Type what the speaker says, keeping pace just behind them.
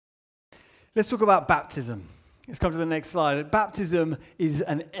Let's talk about baptism. Let's come to the next slide. Baptism is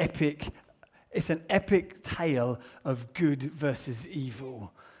an epic tale of good versus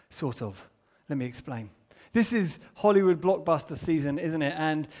evil, sort of. Let me explain. This is Hollywood blockbuster season, isn't it?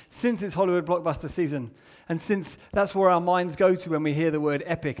 And since it's Hollywood blockbuster season, and since that's where our minds go to when we hear the word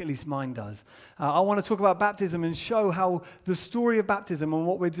epic, at least mine does, I want to talk about baptism and show how the story of baptism and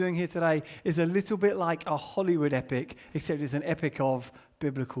what we're doing here today is a little bit like a Hollywood epic, except it's an epic of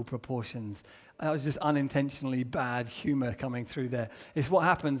biblical proportions. That was just unintentionally bad humor coming through there. It's what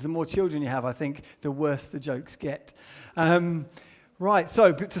happens. The more children you have, I think, the worse the jokes get. Right,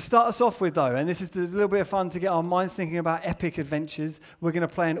 so to start us off with, though, and this is a little bit of fun to get our minds thinking about epic adventures, we're going to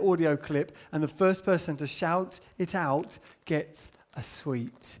play an audio clip, and the first person to shout it out gets a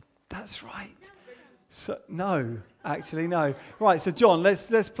sweet. That's right. So, no, actually, no. Right, so John, let's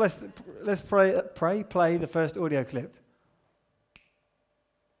play the first audio clip.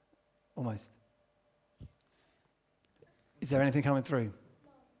 Almost. Is there anything coming through?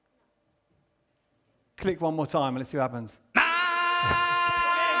 Click one more time and let's see what happens.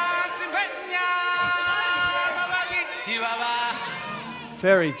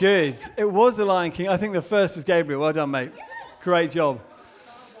 Very good. It was the Lion King. I think the first was Gabriel. Well done, mate. Great job.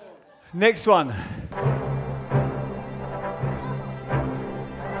 Next one.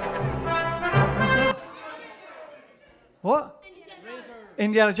 What?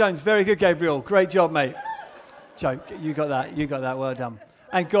 Indiana Jones. Very good, Gabriel. Great job, mate. Joke. You got that. You got that. Well done.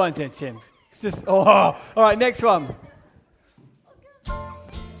 And go on then, Tim. It's just, all right, next one.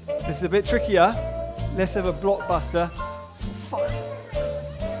 This is a bit trickier. Let's have a blockbuster.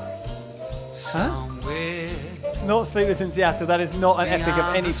 Huh? It's not Sleepless in Seattle. That is not an epic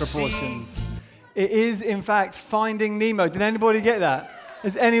of any proportions. It is, in fact, Finding Nemo. Did anybody get that?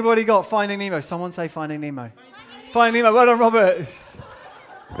 Has anybody got Finding Nemo? Someone say Finding Nemo. Finding Nemo. Well done, Robert.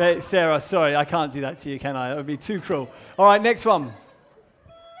 Sarah, sorry, I can't do that to you, can I? That would be too cruel. All right, next one.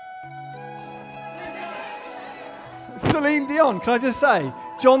 Celine Dion. Can I just say,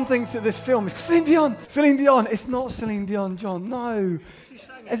 John thinks that this film is Celine Dion. Celine Dion. It's not Celine Dion, John. No.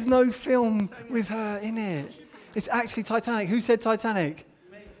 There's no film with her in it. It's actually Titanic. Who said Titanic?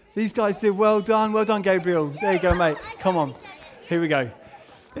 These guys did. Well done. Well done, Gabriel. There you go, mate. Come on. Here we go.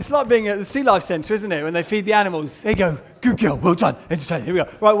 It's like being at the Sea Life Centre, isn't it? When they feed the animals. There you go. Good girl. Well done. Entertain. Here we go.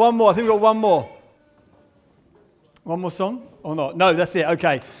 Right, one more. I think we've got one more. One more song? Or not? No, that's it.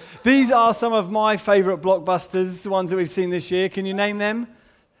 Okay. These are some of my favourite blockbusters, the ones that we've seen this year. Can you name them?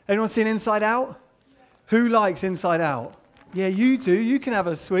 Anyone seen Inside Out? Who likes Inside Out? Yeah, you do. You can have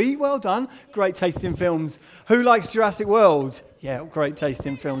a sweet. Well done. Great taste in films. Who likes Jurassic World? Yeah, great taste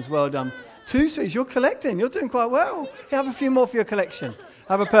in films. Well done. 2 sweets. You're collecting. You're doing quite well. You have a few more for your collection.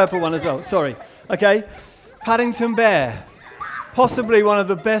 Have a purple one as well. Sorry. Okay. Paddington Bear. Possibly one of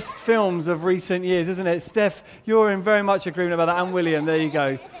the best films of recent years, isn't it? Steph, you're in very much agreement about that. And William, there you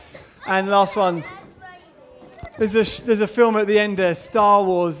go. And last one. There's a film at the end there, Star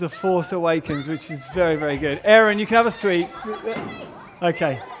Wars: The Force Awakens, which is very, very good. Aaron, you can have a sweet.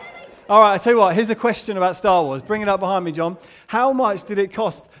 Okay. All right, I tell you what, here's a question about Star Wars. Bring it up behind me, John. How much did it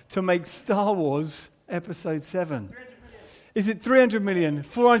cost to make Star Wars Episode 7? Is it 300 million,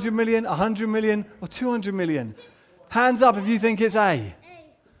 400 million, 100 million, or 200 million? Hands up if you think it's A.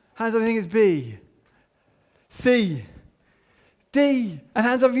 Hands up if you think it's B. C. D. And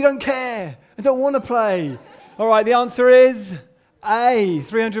hands up if you don't care and don't want to play. All right, the answer is A,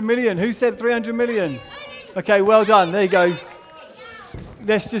 300 million. Who said 300 million? Okay, well done. There you go.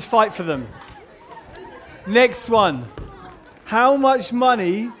 Let's just fight for them. Next one. How much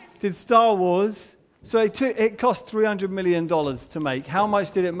money did Star Wars... So it cost $300 million to make. How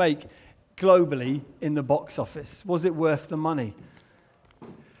much did it make globally in the box office? Was it worth the money?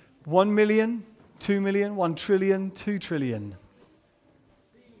 1 million, 2 million, 1 trillion, 2 trillion.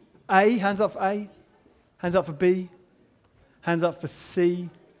 A, hands up for A. Hands up for B. Hands up for C.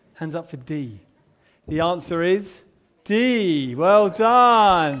 Hands up for D. The answer is D. Well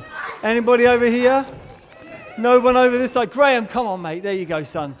done. Anybody over here? No one over this side. Graham, come on, mate. There you go,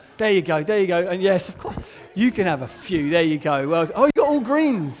 son. There you go. There you go. And yes, of course, you can have a few. There you go. Well, you got all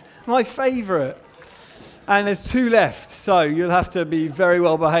greens. My favourite. And there's 2 left. So you'll have to be very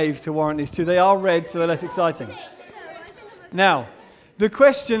well behaved to warrant these 2. They are red, so they're less exciting. Now, the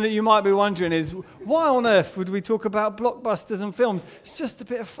question that you might be wondering is, why on earth would we talk about blockbusters and films? It's just a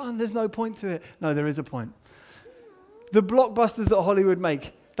bit of fun. There's no point to it. No, there is a point. The blockbusters that Hollywood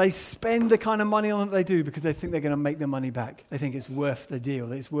make, they spend the kind of money on it they do because they think they're going to make the money back. They think it's worth the deal,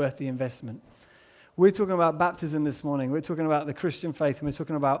 that it's worth the investment. We're talking about baptism this morning. We're talking about the Christian faith, and we're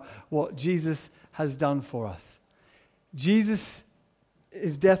talking about what Jesus has done for us. Jesus'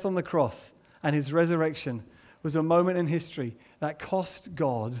 death on the cross and his resurrection was a moment in history that cost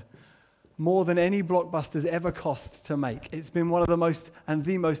God more than any blockbusters ever cost to make. It's been one of the most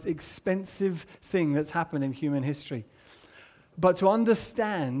expensive thing that's happened in human history. But to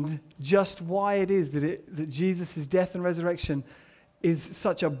understand just why it is that Jesus' death and resurrection is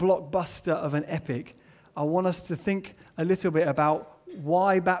such a blockbuster of an epic, I want us to think a little bit about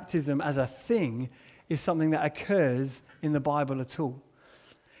why baptism as a thing is something that occurs in the Bible at all.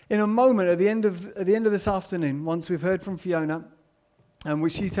 In a moment, at the end of this afternoon, once we've heard from Fiona,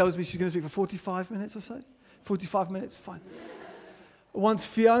 which she tells me she's going to speak for 45 minutes or so. 45 minutes, fine. Once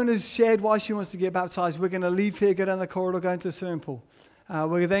Fiona's shared why she wants to get baptized, we're going to leave here, go down the corridor, go into the swimming pool.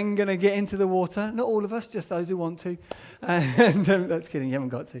 We're then going to get into the water. Not all of us, just those who want to. And that's kidding, you haven't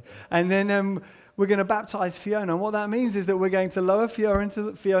got to. And then we're going to baptize Fiona. And what that means is that we're going to lower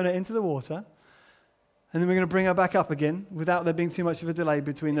Fiona into the water. And then we're going to bring her back up again without there being too much of a delay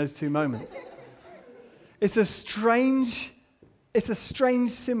between those two moments. It's a strange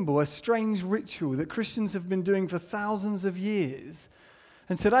symbol, a strange ritual that Christians have been doing for thousands of years.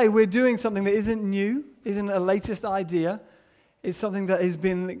 And today we're doing something that isn't new, isn't a latest idea. It's something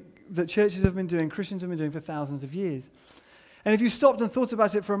that churches have been doing, Christians have been doing for thousands of years. And if you stopped and thought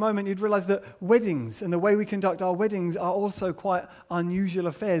about it for a moment, you'd realize that weddings and the way we conduct our weddings are also quite unusual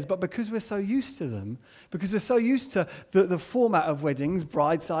affairs. But because we're so used to them, because we're so used to the format of weddings,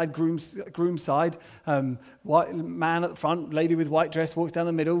 bride side, groom side, white man at the front, lady with white dress walks down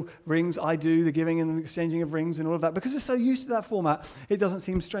the middle, rings, I do, the giving and the exchanging of rings and all of that. Because we're so used to that format, it doesn't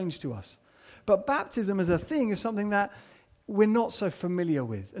seem strange to us. But baptism as a thing is something that we're not so familiar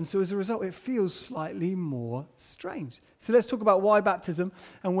with. And so as a result, it feels slightly more strange. So let's talk about why baptism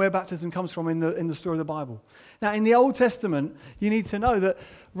and where baptism comes from in the story of the Bible. Now, in the Old Testament, you need to know that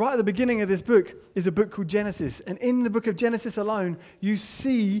right at the beginning of this book is a book called Genesis. And in the book of Genesis alone, you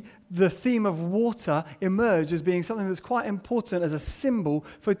see the theme of water emerge as being something that's quite important as a symbol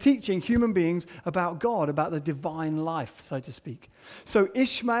for teaching human beings about God, about the divine life, so to speak. So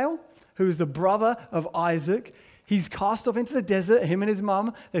Ishmael, who is the brother of Isaac, he's cast off into the desert, him and his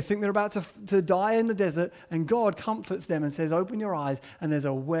mum. They think they're about to die in the desert, and God comforts them and says, open your eyes, and there's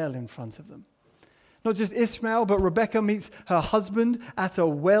a well in front of them. Not just Ishmael, but Rebekah meets her husband at a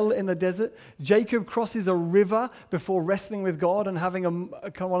well in the desert. Jacob crosses a river before wrestling with God and having one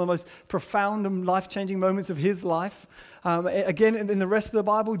of the most profound and life-changing moments of his life. Again, in the rest of the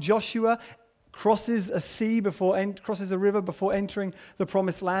Bible, Joshua crosses a river before entering the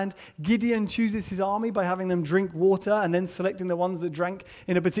promised land. Gideon chooses his army by having them drink water and then selecting the ones that drank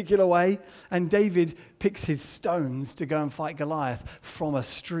in a particular way. And David picks his stones to go and fight Goliath from a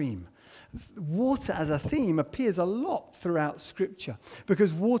stream. Water as a theme appears a lot throughout Scripture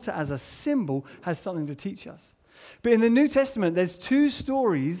because water as a symbol has something to teach us. But in the New Testament, there's two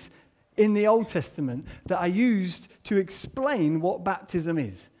stories in the Old Testament that are used to explain what baptism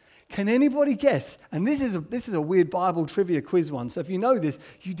is. Can anybody guess? And this is a weird Bible trivia quiz one. So if you know this,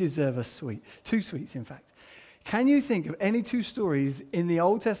 you deserve a sweet. 2 sweets, in fact. Can you think of any two stories in the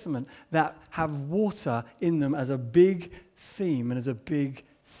Old Testament that have water in them as a big theme and as a big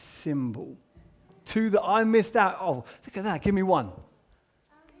symbol? 2 that I missed out. Oh, look at that. Give me one. Is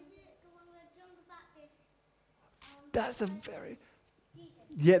it the one where John the Baptist? That's a very...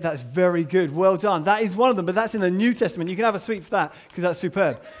 Yeah, that's very good. Well done. That is one of them, but that's in the New Testament. You can have a sweet for that because that's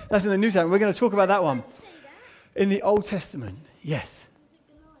superb. That's in the New Testament. We're going to talk about that one. In the Old Testament, yes.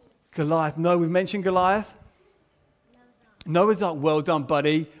 Goliath. No, we've mentioned Goliath. Noah's Ark. Well done,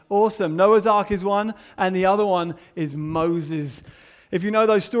 buddy. Awesome. Noah's Ark is one, and the other one is Moses. If you know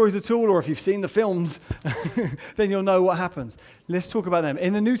those stories at all, or if you've seen the films, then you'll know what happens. Let's talk about them.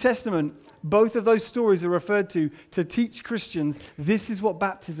 In the New Testament, both of those stories are referred to teach Christians this is what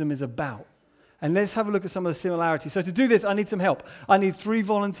baptism is about. And let's have a look at some of the similarities. So to do this, I need some help. I need 3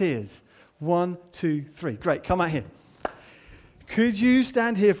 volunteers. 1, 2, 3. Great, come out here. Could you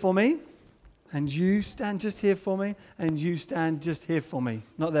stand here for me? And you stand just here for me. And you stand just here for me.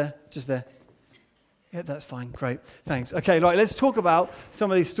 Not there, just there. Yeah, that's fine. Great. Thanks. Okay, right, let's talk about some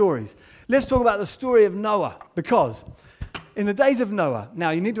of these stories. Let's talk about the story of Noah, because in the days of Noah, now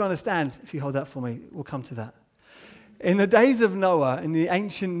you need to understand, if you hold that for me, we'll come to that. In the days of Noah, in the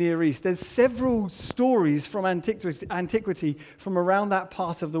ancient Near East, there's several stories from antiquity from around that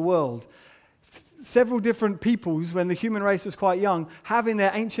part of the world. Several different peoples, when the human race was quite young, have in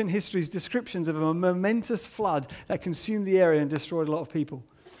their ancient histories descriptions of a momentous flood that consumed the area and destroyed a lot of people.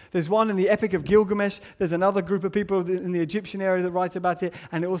 There's one in the Epic of Gilgamesh. There's another group of people in the Egyptian area that write about it,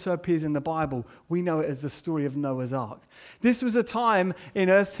 and it also appears in the Bible. We know it as the story of Noah's Ark. This was a time in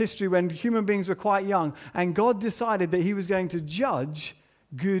Earth's history when human beings were quite young, and God decided that he was going to judge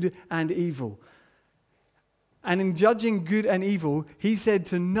good and evil. And in judging good and evil, he said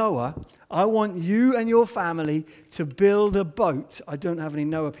to Noah, I want you and your family to build a boat. I don't have any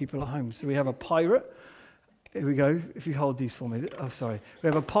Noah people at home, so we have a pirate. Here we go. If you hold these for me. Oh, sorry. We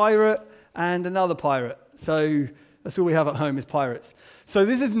have a pirate and another pirate. So that's all we have at home is pirates. So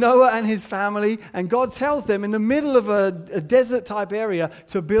this is Noah and his family, and God tells them in the middle of a desert-type area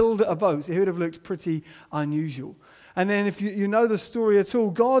to build a boat. So it would have looked pretty unusual. And then if you know the story at all,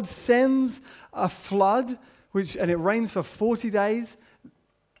 God sends a flood, and it rains for 40 days.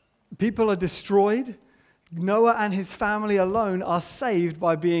 People are destroyed. Noah and his family alone are saved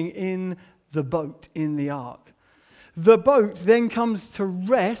by being in the boat, in the ark. The boat then comes to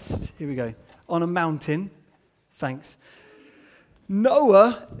rest, here we go, on a mountain. Thanks.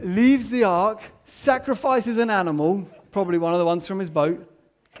 Noah leaves the ark, sacrifices an animal, probably one of the ones from his boat.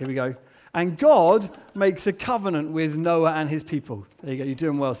 Here we go. And God makes a covenant with Noah and his people. There you go. You're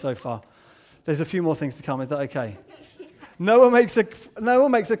doing well so far. There's a few more things to come. Is that okay? Noah makes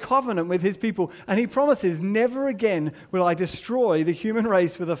a covenant with his people, and he promises, never again will I destroy the human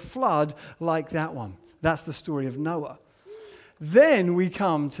race with a flood like that one. That's the story of Noah. Then we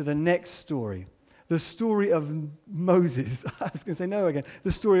come to the next story, the story of Moses. I was going to say Noah again.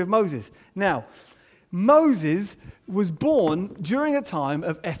 The story of Moses. Now, Moses was born during a time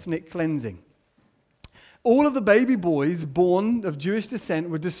of ethnic cleansing. All of the baby boys born of Jewish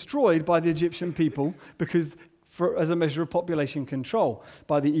descent were destroyed by the Egyptian people as a measure of population control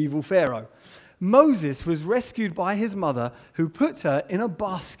by the evil Pharaoh. Moses was rescued by his mother, who put her in a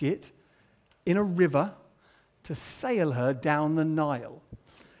basket in a river to sail her down the Nile.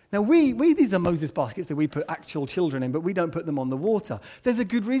 Now, these are Moses baskets that we put actual children in, but we don't put them on the water. There's a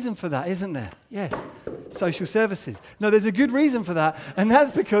good reason for that, isn't there? Yes. Social services. No, there's a good reason for that, and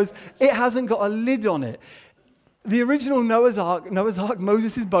that's because it hasn't got a lid on it. The original Noah's Ark,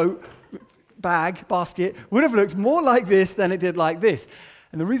 Moses' boat, basket, would have looked more like this than it did like this.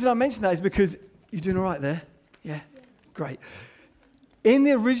 And the reason I mention that is because, you're doing all right there? Yeah? Great. In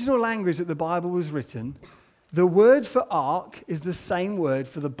the original language that the Bible was written, the word for ark is the same word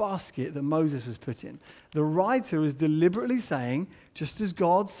for the basket that Moses was put in. The writer is deliberately saying, just as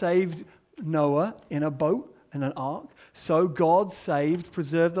God saved Noah in a boat and an ark, so God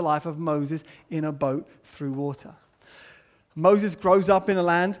preserved the life of Moses in a boat through water. Moses grows up in a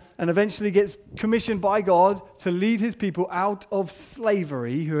land and eventually gets commissioned by God to lead his people out of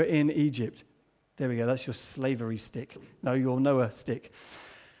slavery who are in Egypt. There we go, that's your slavery stick. No, your Noah stick.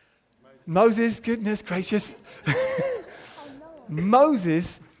 Moses, goodness gracious.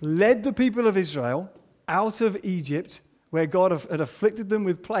 Moses led the people of Israel out of Egypt, where God had afflicted them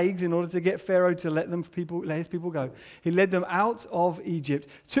with plagues in order to get Pharaoh to let his people go. He led them out of Egypt,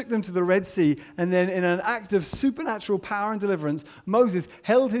 took them to the Red Sea, and then in an act of supernatural power and deliverance, Moses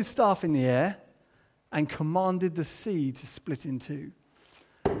held his staff in the air and commanded the sea to split in two.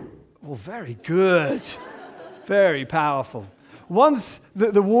 Well, very good. Very powerful. Once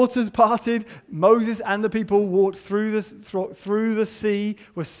the waters parted, Moses and the people walked through the sea,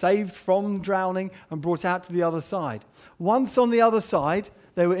 were saved from drowning, and brought out to the other side. Once on the other side,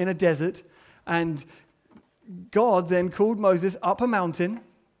 they were in a desert, and God then called Moses up a mountain,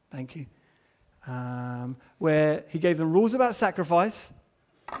 thank you, where he gave them rules about sacrifice.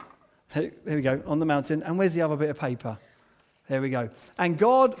 There we go, on the mountain. And where's the other bit of paper? There we go. And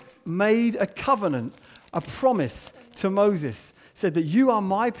God made a covenant, a promise to Moses. Said that you are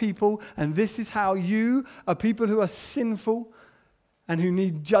my people, and this is how you, a people who are sinful and who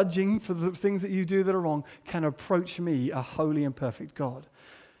need judging for the things that you do that are wrong, can approach me, a holy and perfect God.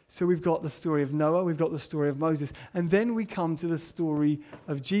 So we've got the story of Noah, we've got the story of Moses, and then we come to the story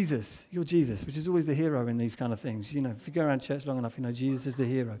of Jesus. You're Jesus, which is always the hero in these kind of things. You know, if you go around church long enough, you know Jesus is the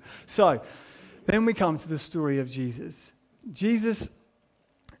hero. So then we come to the story of Jesus. Jesus,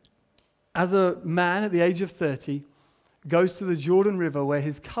 as a man at the age of 30, goes to the Jordan River where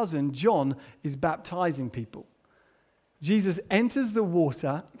his cousin John is baptizing people. Jesus enters the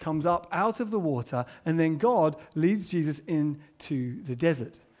water, comes up out of the water, and then God leads Jesus into the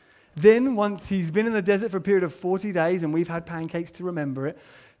desert. Then once he's been in the desert for a period of 40 days, and we've had pancakes to remember it,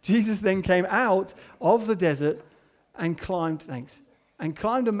 Jesus then came out of the desert and climbed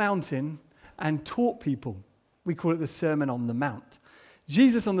a mountain and taught people. We call it the Sermon on the Mount.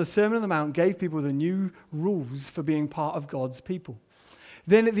 Jesus on the Sermon on the Mount gave people the new rules for being part of God's people.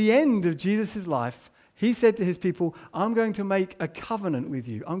 Then at the end of Jesus' life, he said to his people, I'm going to make a covenant with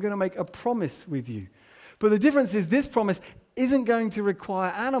you. I'm going to make a promise with you. But the difference is this promise isn't going to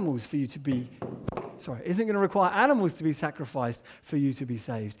require animals isn't going to require animals to be sacrificed for you to be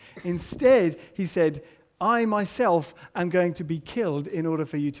saved. Instead, he said, I myself am going to be killed in order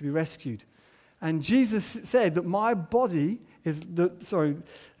for you to be rescued. And Jesus said that my body is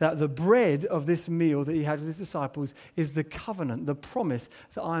that the bread of this meal that he had with his disciples is the covenant, the promise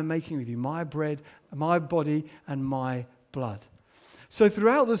that I am making with you, my bread, my body, and my blood. So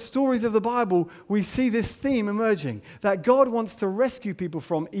throughout the stories of the Bible, we see this theme emerging, that God wants to rescue people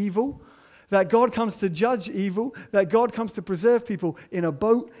from evil, that God comes to judge evil, that God comes to preserve people in a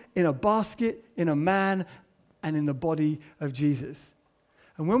boat, in a basket, in a man, and in the body of Jesus.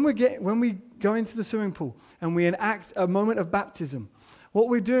 And when we go into the swimming pool and we enact a moment of baptism, what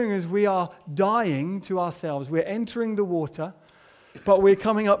we're doing is we are dying to ourselves. We're entering the water, but we're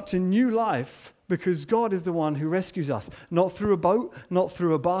coming up to new life because God is the one who rescues us. Not through a boat, not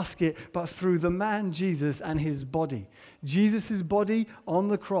through a basket, but through the man Jesus and his body. Jesus' body on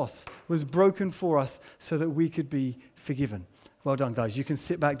the cross was broken for us so that we could be forgiven. Well done, guys. You can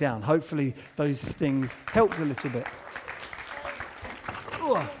sit back down. Hopefully those things helped a little bit.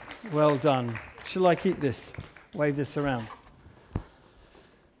 Oh, well done. Shall I keep this? Wave this around.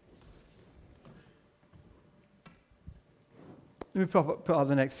 Let me put up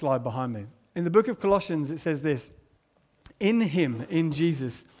the next slide behind me. In the book of Colossians, it says this: in him, in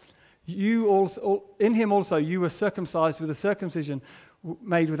Jesus, in him also you were circumcised with a circumcision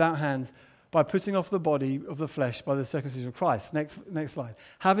made without hands, by putting off the body of the flesh by the circumcision of Christ. Next slide.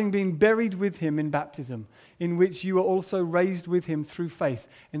 Having been buried with him in baptism, in which you were also raised with him through faith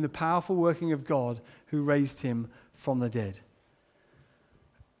in the powerful working of God who raised him from the dead.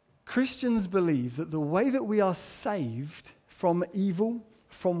 Christians believe that the way that we are saved from evil,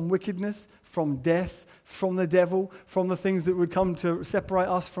 from wickedness, from death, from the devil, from the things that would come to separate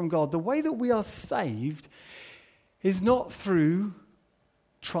us from God, the way that we are saved is not through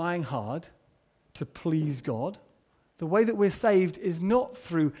trying hard to please God. The way that we're saved is not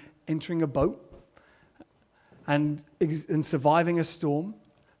through entering a boat and surviving a storm.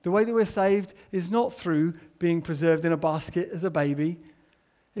 The way that we're saved is not through being preserved in a basket as a baby.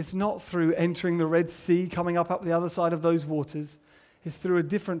 It's not through entering the Red Sea, coming up the other side of those waters. It's through a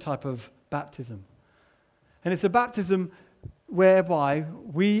different type of baptism. And it's a baptism whereby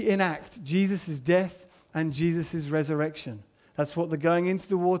we enact Jesus' death and Jesus' resurrection. That's what the going into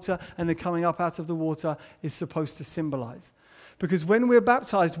the water and the coming up out of the water is supposed to symbolize. Because when we're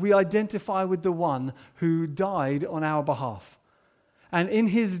baptized, we identify with the one who died on our behalf. And in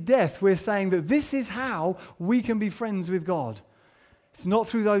his death, we're saying that this is how we can be friends with God. It's not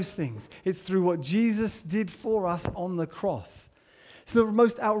through those things. It's through what Jesus did for us on the cross. It's the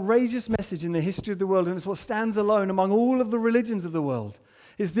most outrageous message in the history of the world, and it's what stands alone among all of the religions of the world.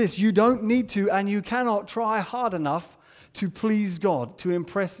 It's this: you don't need to and you cannot try hard enough to please God, to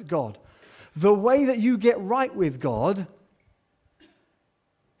impress God. The way that you get right with God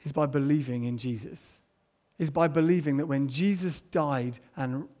is by believing in Jesus. Is by believing that when Jesus died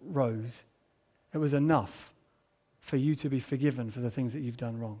and rose, it was enough for you to be forgiven for the things that you've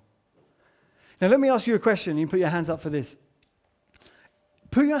done wrong. Now let me ask you a question. You can put your hands up for this.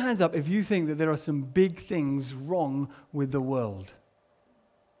 Put your hands up if you think that there are some big things wrong with the world.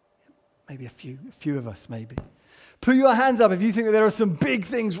 Maybe a few of us maybe. Put your hands up if you think that there are some big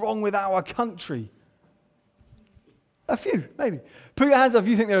things wrong with our country. A few, maybe. Put your hands up if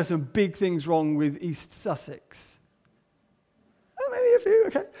you think there are some big things wrong with East Sussex. Maybe a few,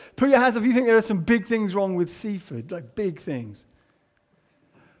 okay. Put your hands up if you think there are some big things wrong with Seaford, like big things.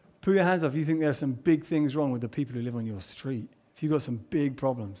 Put your hands up if you think there are some big things wrong with the people who live on your street. If you've got some big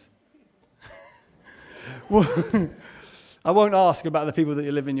problems. Well, I won't ask about the people that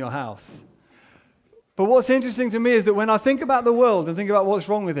you live in your house. But what's interesting to me is that when I think about the world and think about what's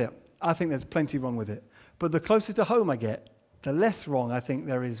wrong with it, I think there's plenty wrong with it. But the closer to home I get, the less wrong I think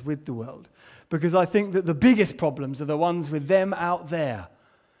there is with the world. Because I think that the biggest problems are the ones with them out there.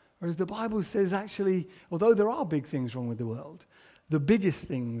 Whereas the Bible says actually, although there are big things wrong with the world, the biggest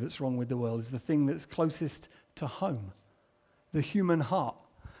thing that's wrong with the world is the thing that's closest to home, the human heart.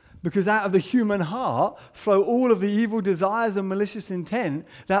 Because out of the human heart flow all of the evil desires and malicious intent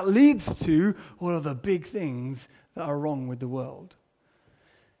that leads to all of the big things that are wrong with the world.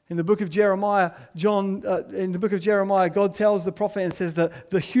 In the book of Jeremiah, God tells the prophet and says that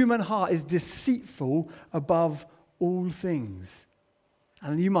the human heart is deceitful above all things.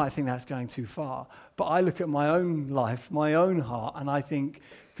 And you might think that's going too far. But I look at my own life, my own heart, and I think,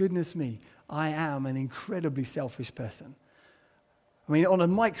 goodness me, I am an incredibly selfish person. I mean, on a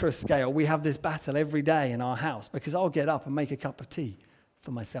micro scale, we have this battle every day in our house because I'll get up and make a cup of tea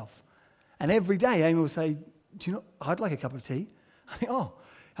for myself. And every day, Amy will say, do you know, I'd like a cup of tea. I think,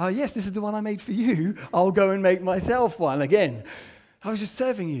 yes, this is the one I made for you. I'll go and make myself one again. I was just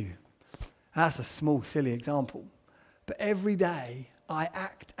serving you. That's a small, silly example. But every day I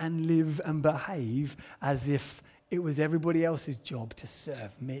act and live and behave as if it was everybody else's job to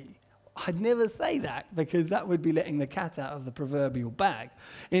serve me. I'd never say that because that would be letting the cat out of the proverbial bag.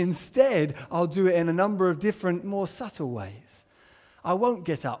 Instead, I'll do it in a number of different, more subtle ways. I won't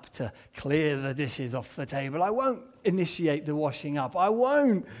get up to clear the dishes off the table. I won't initiate the washing up. I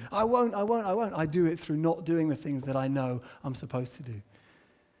won't. I do it through not doing the things that I know I'm supposed to do.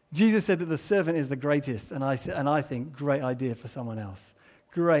 Jesus said that the servant is the greatest, and I think great idea for someone else.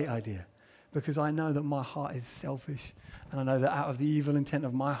 Great idea. Because I know that my heart is selfish, and I know that out of the evil intent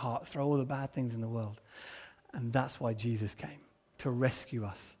of my heart, throw all the bad things in the world. And that's why Jesus came, to rescue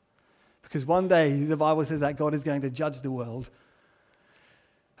us. Because one day, the Bible says that God is going to judge the world.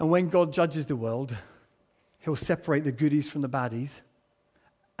 And when God judges the world, he'll separate the goodies from the baddies.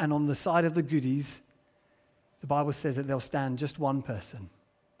 And on the side of the goodies, the Bible says that there'll stand just one person,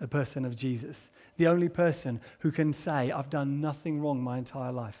 the person of Jesus. The only person who can say, I've done nothing wrong my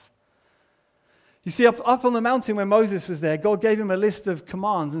entire life. You see, up on the mountain when Moses was there, God gave him a list of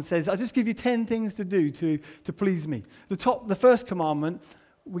commands and says, I'll just give you 10 things to do to please me. The first commandment,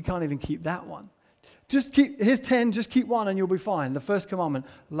 we can't even keep that one. Here's 10, just keep one and you'll be fine. The first commandment,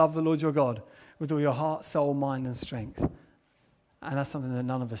 love the Lord your God with all your heart, soul, mind, and strength. And that's something that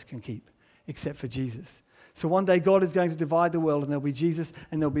none of us can keep, except for Jesus. So one day God is going to divide the world and there'll be Jesus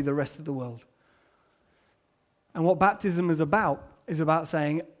and there'll be the rest of the world. And what baptism is about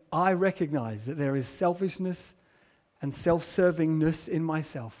saying, I recognize that there is selfishness and self-servingness in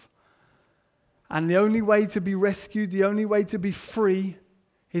myself. And the only way to be rescued, the only way to be free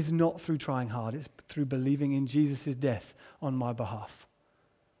is not through trying hard. It's through believing in Jesus' death on my behalf.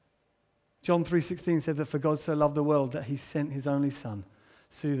 John 3:16 said that for God so loved the world that he sent his only son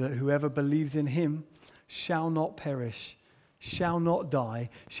so that whoever believes in him shall not perish, shall not die,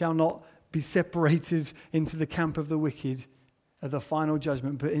 shall not be separated into the camp of the wicked at the final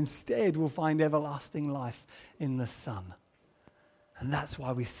judgment, but instead will find everlasting life in the Son. And that's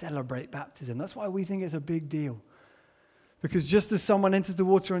why we celebrate baptism. That's why we think it's a big deal. Because just as someone enters the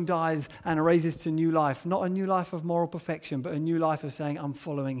water and dies and raises to new life, not a new life of moral perfection, but a new life of saying, I'm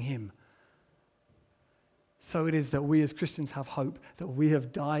following him. So it is that we as Christians have hope, that we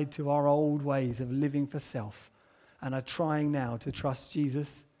have died to our old ways of living for self and are trying now to trust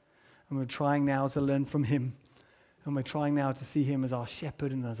Jesus, and we're trying now to learn from him, and we're trying now to see him as our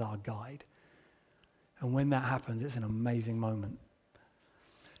shepherd and as our guide. And when that happens, it's an amazing moment.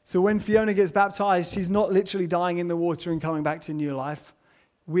 So when Fiona gets baptized, she's not literally dying in the water and coming back to new life.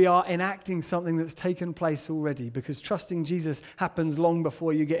 We are enacting something that's taken place already, because trusting Jesus happens long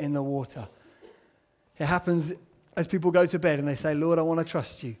before you get in the water. It happens as people go to bed and they say, Lord, I want to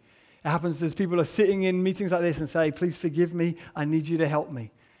trust you. It happens as people are sitting in meetings like this and say, please forgive me, I need you to help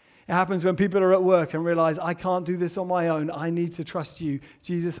me. It happens when people are at work and realize, I can't do this on my own, I need to trust you.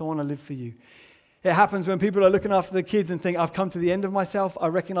 Jesus, I want to live for you. It happens when people are looking after the kids and think, I've come to the end of myself. I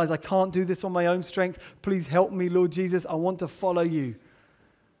recognize I can't do this on my own strength. Please help me, Lord Jesus. I want to follow you.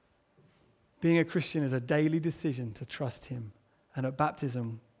 Being a Christian is a daily decision to trust him. And at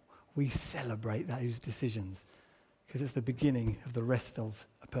baptism, we celebrate those decisions because it's the beginning of the rest of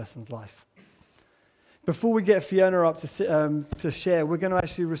a person's life. Before we get Fiona up to share, we're going to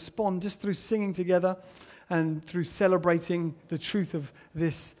actually respond just through singing together and through celebrating the truth of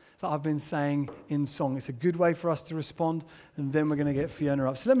this that I've been saying in song. It's a good way for us to respond, and then we're going to get Fiona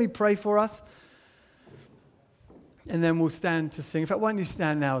up. So let me pray for us, and then we'll stand to sing. In fact, why don't you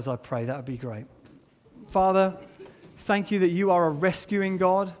stand now as I pray? That would be great. Father, thank you that you are a rescuing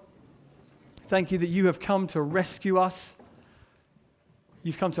God. Thank you that you have come to rescue us.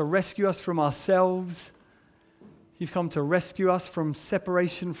 You've come to rescue us from ourselves. You've come to rescue us from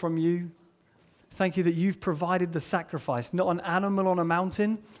separation from you. Thank you that you've provided the sacrifice, not an animal on a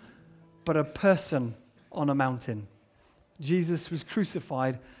mountain, but a person on a mountain. Jesus was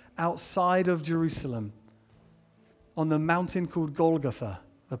crucified outside of Jerusalem on the mountain called Golgotha,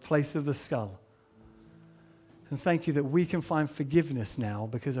 the place of the skull. And thank you that we can find forgiveness now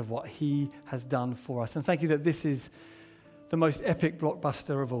because of what he has done for us. And thank you that this is the most epic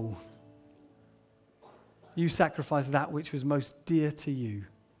blockbuster of all. You sacrificed that which was most dear to you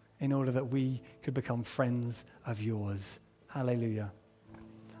in order that we could become friends of yours. Hallelujah.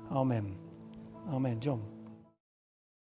 Amen. Amen. John.